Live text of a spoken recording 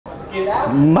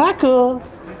Marco!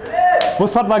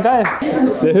 Busfahrt war geil.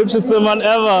 Der hübscheste Mann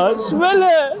ever.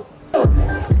 Schwelle!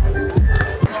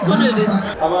 Ich tunnel dich.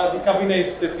 Aber die Kabine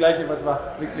ist das gleiche, was war.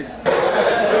 Wirklich.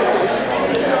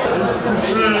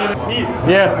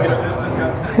 Yeah.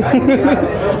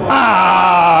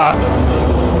 Ah!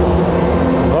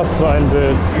 Was für ein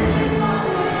Bild.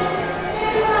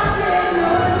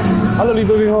 Hallo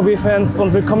liebe BVB-Fans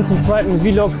und willkommen zum zweiten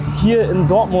Vlog hier in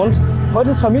Dortmund.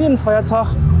 Heute ist Familienfeiertag,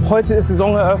 heute ist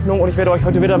Saisoneröffnung und ich werde euch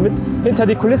heute wieder mit hinter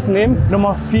die Kulissen nehmen.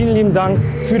 Nochmal vielen lieben Dank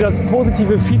für das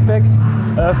positive Feedback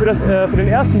für den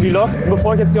ersten Vlog. Und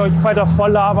bevor ich jetzt hier euch weiter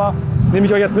voll laber, nehme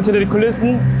ich euch jetzt mit hinter die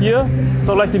Kulissen. Hier ist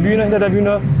auch gleich die Bühne, hinter der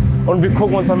Bühne. Und wir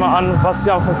gucken uns einmal an, was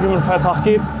hier auf dem Familienfeiertag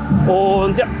geht.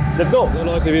 Und ja, let's go! So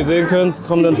Leute, wie ihr sehen könnt,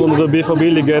 kommen jetzt unsere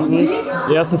BVB-Legenden.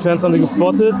 Die ersten Fans haben sie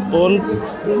gespottet und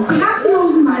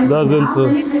da sind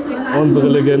sie, unsere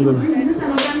Legenden.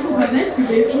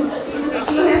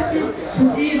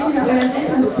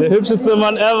 Der hübscheste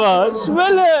Mann ever,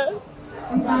 Schwelle!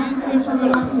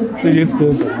 Wie geht's dir?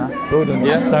 Gut, und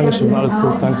dir? Dankeschön, alles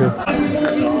gut, danke.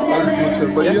 Alles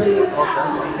gut, bei dir?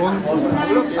 Und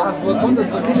wo kommt das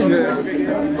Brasilien?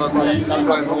 Was in 2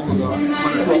 Wochen oder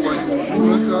meine Frau in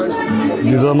Frankreich?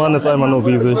 Dieser Mann ist einmal nur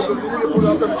riesig.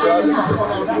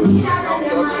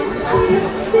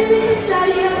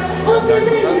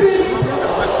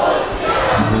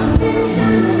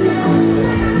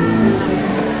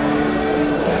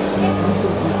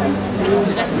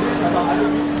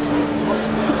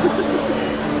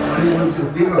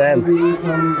 Bam. Die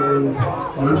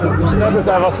Stadt ist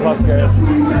einfach schwarz-gelb.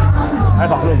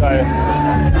 Einfach nur geil.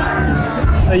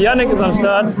 Der Yannick ist am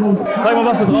Start. Zeig mal,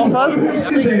 was du drauf hast.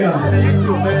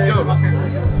 Let's go.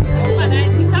 Guck mal, da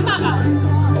ist die Kamera.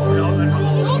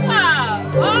 Super!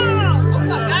 Wow,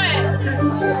 super geil!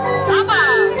 Hammer!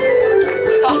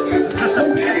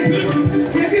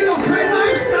 Hier geht doch kein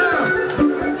Meister!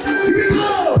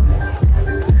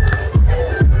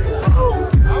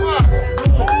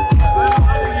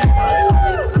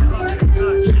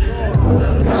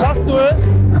 Schaffst du es,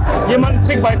 jemanden einen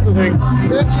Trick beizubringen?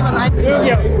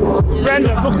 Irgendjemand.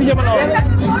 Random, such dich jemand auf.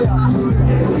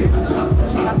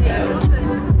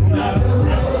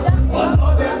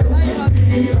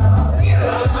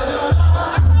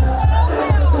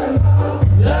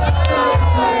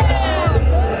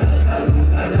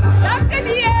 Danke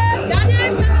dir!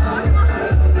 Janik!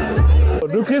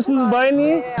 Du kriegst einen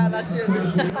Beini. Ja,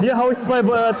 natürlich. Hier hau ich 2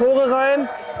 Tore rein.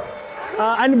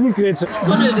 Eine Blutgrätsche. Ich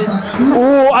tunnel dich.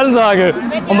 Oh, Ansage.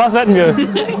 Und was wetten wir?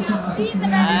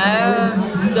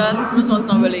 Das müssen wir uns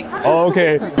noch überlegen. Oh,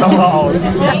 okay, Kamera aus.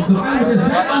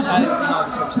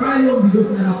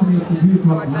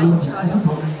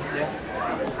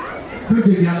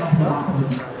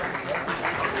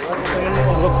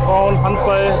 Unsere Frauen,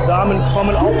 Handball, Damen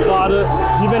kommen auch gerade.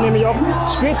 Die werden nämlich auch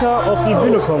später auf die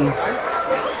Bühne kommen.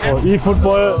 Oh,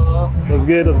 E-Football, das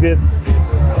geht, das geht.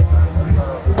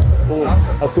 Oh,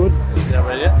 alles gut? Ja,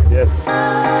 bei dir? Yes.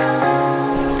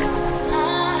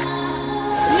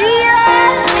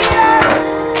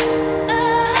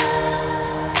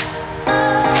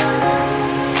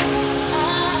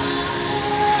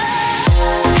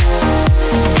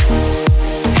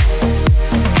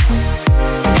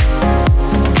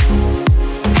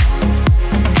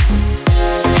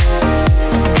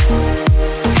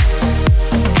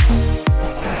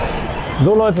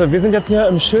 So Leute, wir sind jetzt hier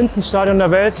im schönsten Stadion der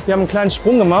Welt. Wir haben einen kleinen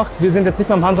Sprung gemacht. Wir sind jetzt nicht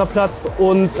mehr am Hansaplatz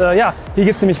und ja, hier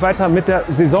geht es nämlich weiter mit der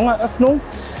Saisoneröffnung.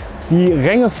 Die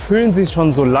Ränge füllen sich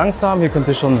schon so langsam. Hier könnt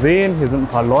ihr schon sehen, hier sind ein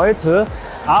paar Leute.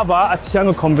 Aber als ich hier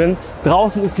angekommen bin,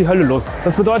 draußen ist die Hölle los.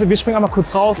 Das bedeutet, wir springen einmal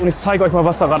kurz raus und ich zeige euch mal,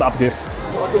 was da gerade abgeht.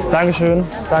 Dankeschön,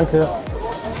 danke.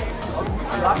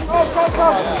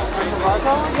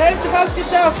 Die Hälfte fast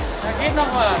geschafft! Da geht noch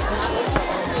was.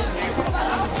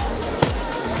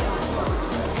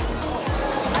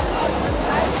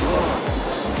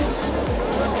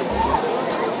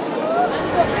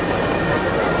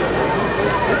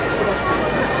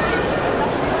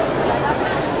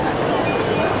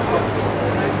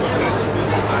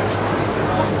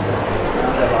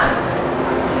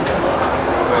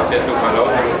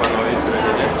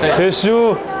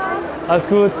 Pischu, alles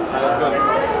gut?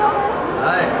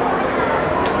 Hi.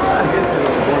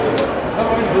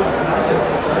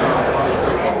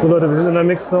 So Leute, wir sind in der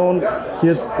Mixzone.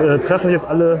 Hier treffen jetzt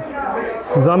alle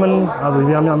zusammen. Also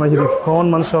wir haben ja einmal hier die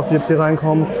Frauenmannschaft, die jetzt hier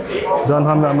reinkommt. Dann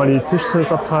haben wir einmal die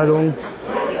Tischtennisabteilung.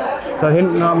 Da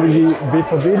hinten haben wir die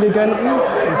BVB-Legenden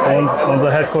und unser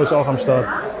Headcoach auch am Start.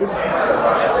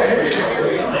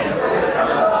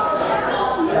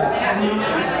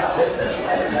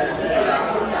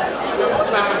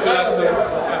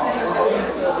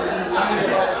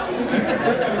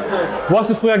 Wo hast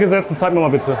du früher gesessen? Zeig mir mal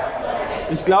bitte.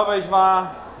 Ich glaube, ich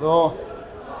war so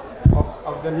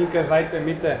auf der linken Seite,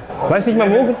 Mitte. Weiß nicht mal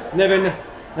wo?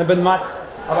 Neben Mats.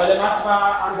 Aber der Mats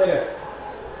war andere.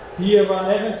 Hier war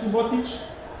neben Subotic.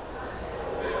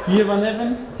 Hier war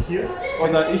neben. Hier?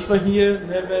 Oder ich war hier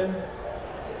neben.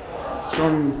 Ist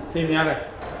schon 10 Jahre.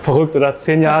 Verrückt, oder?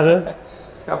 10 Jahre?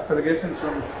 Ich habe vergessen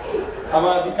schon.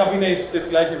 Aber die Kabine ist das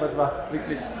gleiche, was war.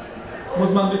 Wirklich. Muss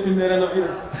man ein bisschen mehr renovieren.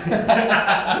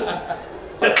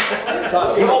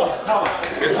 Ja, genau.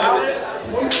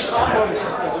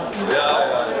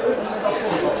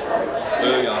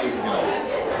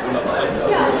 Wunderbar.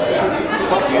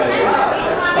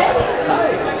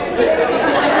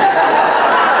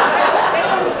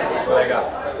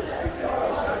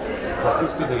 Was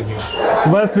suchst du denn hier?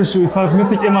 Du weißt, bist du, ich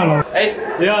vermisse dich immer noch. Echt?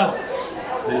 Ja.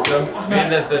 Siehst du?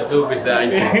 Mindestens, dass du bist der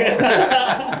Einzige.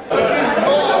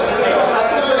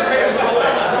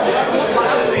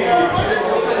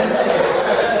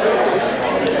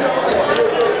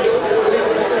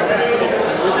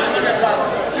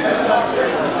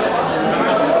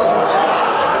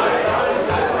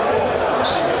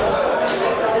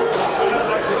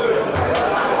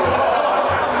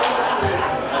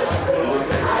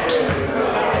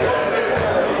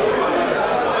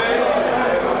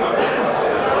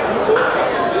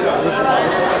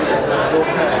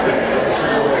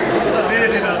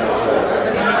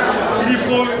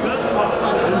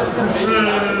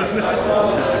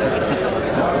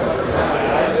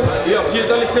 Aqui,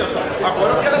 dá licença.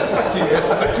 Agora eu quero essa daqui.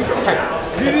 Essa daqui que eu quero.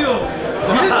 Vídeo!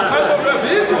 Vídeo? Faz problema.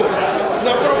 Vídeo?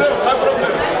 Não é problema, faz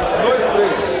problema. 2,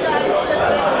 3.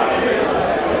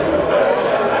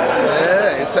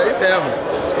 É, isso aí mesmo.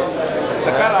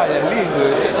 Essa caralho, é lindo,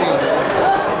 esse é lindo.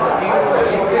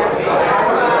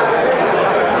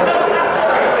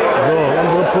 So,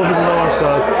 unsere Profis sind noch am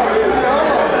Start.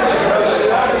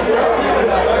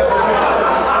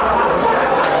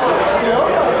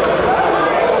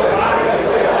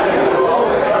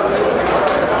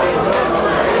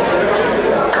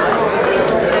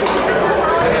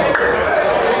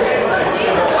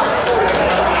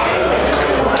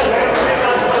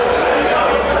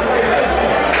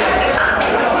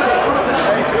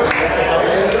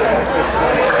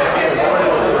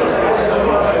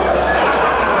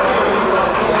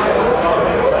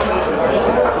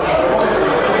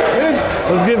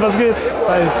 Was geht?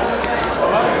 Hi.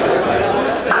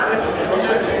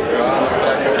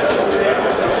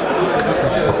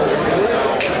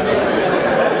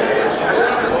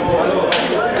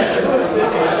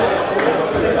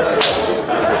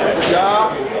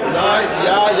 Ja, nein,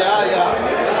 ja.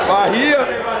 War hier.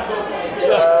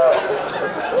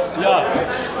 Ja.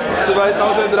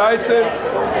 2013.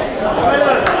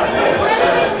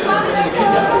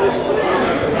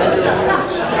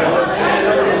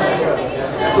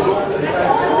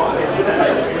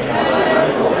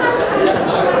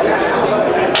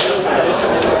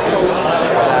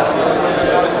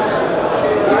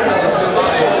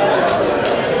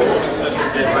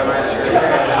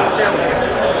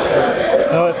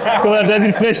 Guck mal, der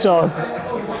sieht frisch aus.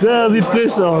 Der sieht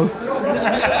frisch aus.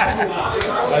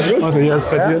 Warte, hier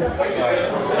ist bei dir.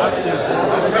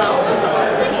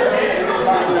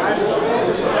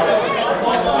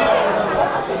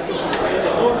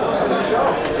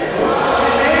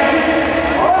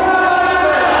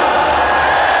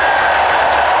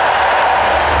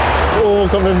 Oh,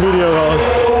 kommt ein Video raus.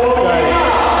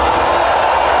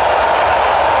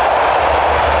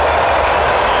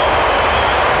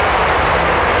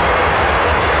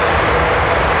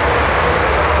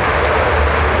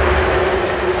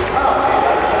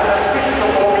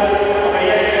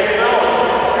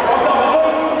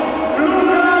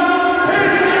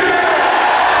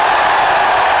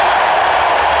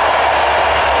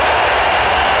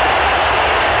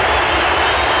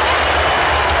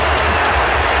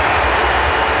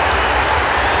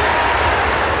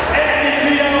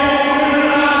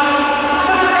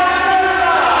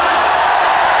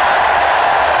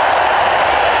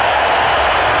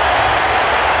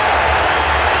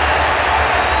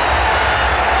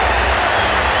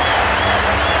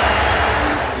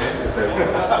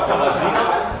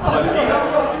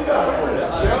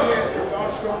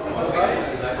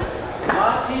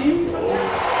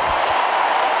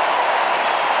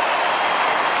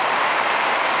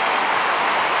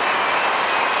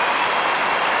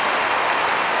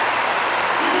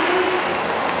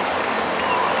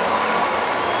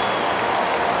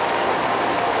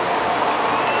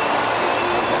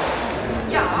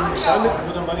 Geil.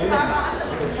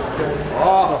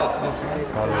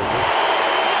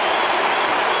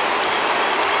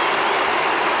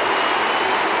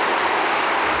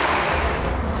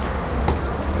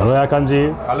 Hallo Herr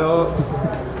Kanji. Hallo.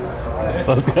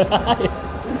 Was geht?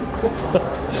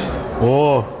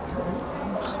 Oh.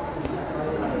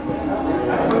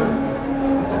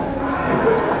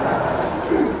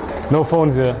 No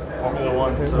phones here. Formula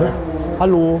 1, sorry.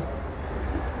 Hallo.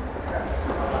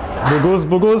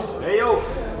 Bogus. Hey yo.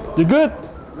 You good?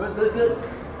 Good.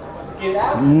 Was geht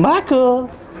ab? Marco.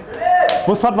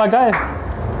 Busfahrt war geil.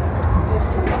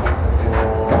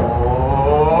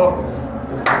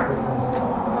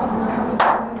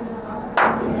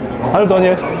 Hallo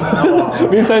Daniel.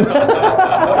 Wie ist dein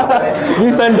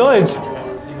Deutsch?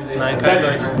 Nein, kein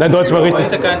Deutsch. Dein Deutsch war richtig.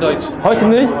 Heute kein Deutsch. Heute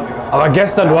nicht? Aber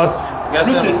gestern, du hast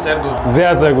Gestern ist sehr gut.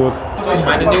 sehr, sehr gut.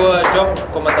 Mein neuer Job,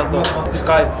 Kommentator,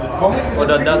 Sky.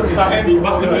 Oder das.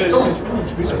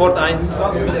 Sport 1.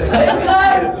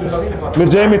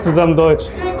 Mit Jamie zusammen Deutsch.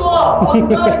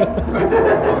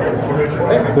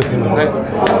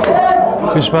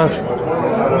 Viel Spaß.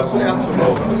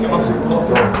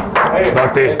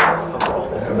 Sagte.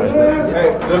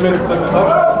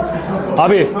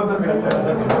 Abi.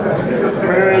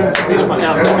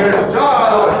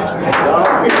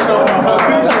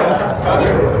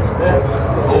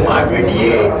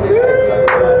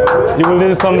 You will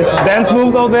do some dance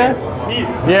moves out there?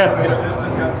 Yeah.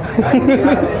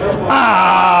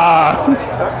 Ah!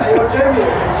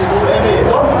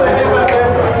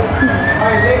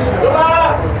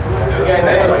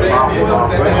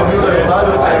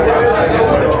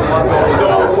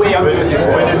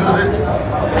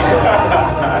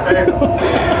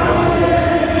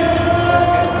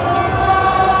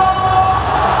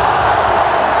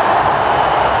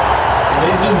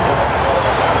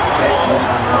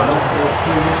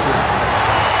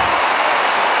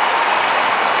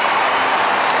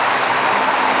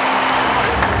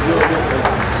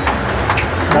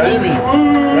 Karimi.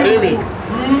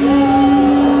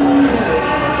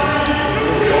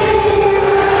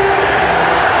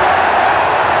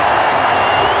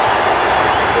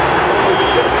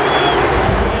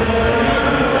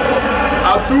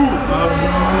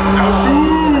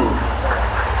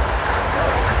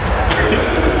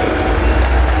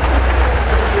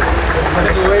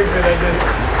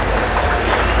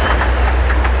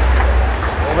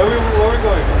 Where are we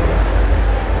going?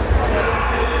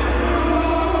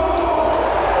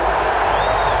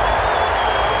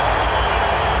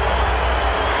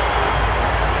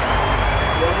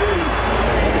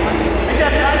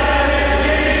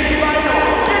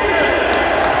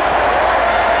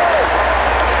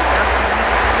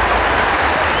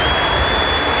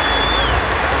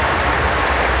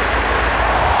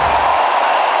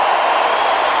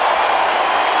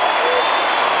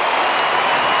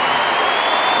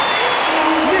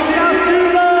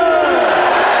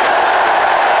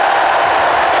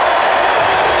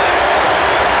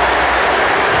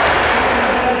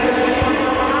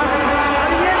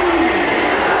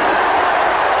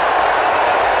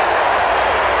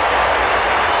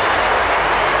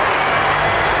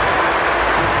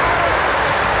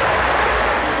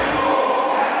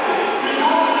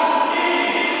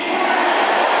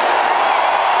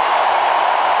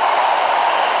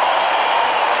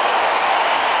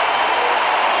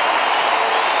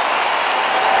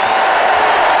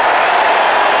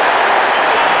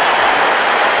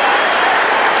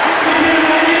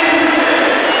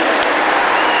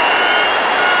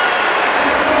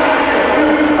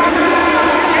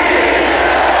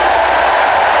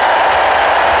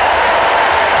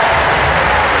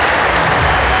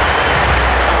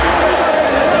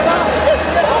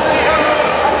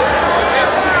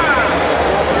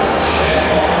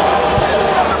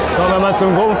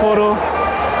 Zum Gruppenfoto.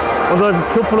 Unser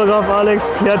Clubfotograf Alex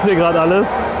klärt hier gerade alles.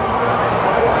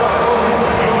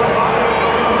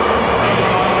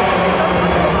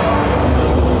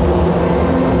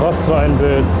 Was für ein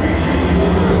Bild.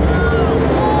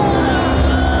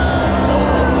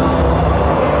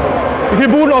 Wie viel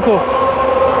Buden, Otto?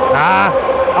 Ah,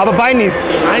 aber Beinis.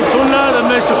 Ein Tunnel, dann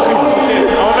bist du zufrieden.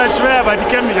 Aber wird schwer, weil die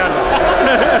kennen mich alle.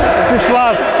 Viel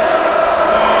Spaß.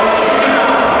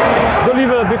 So,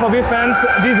 liebe BVB-Fans,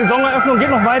 die Saisoneröffnung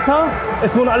geht noch weiter.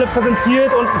 Es wurden alle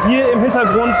präsentiert und hier im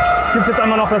Hintergrund gibt es jetzt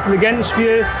einmal noch das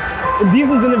Legendenspiel. In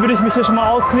diesem Sinne würde ich mich hier schon mal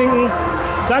ausklinken.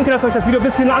 Danke, dass ihr euch das Video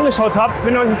bis hierhin angeschaut habt.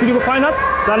 Wenn euch das Video gefallen hat,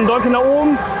 dann ein Däumchen nach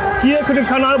oben. Hier könnt ihr den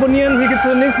Kanal abonnieren. Hier gibt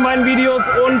es die nächsten beiden Videos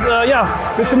und ja,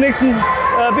 bis zum nächsten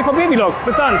BVB-Vlog.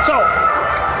 Bis dann, ciao.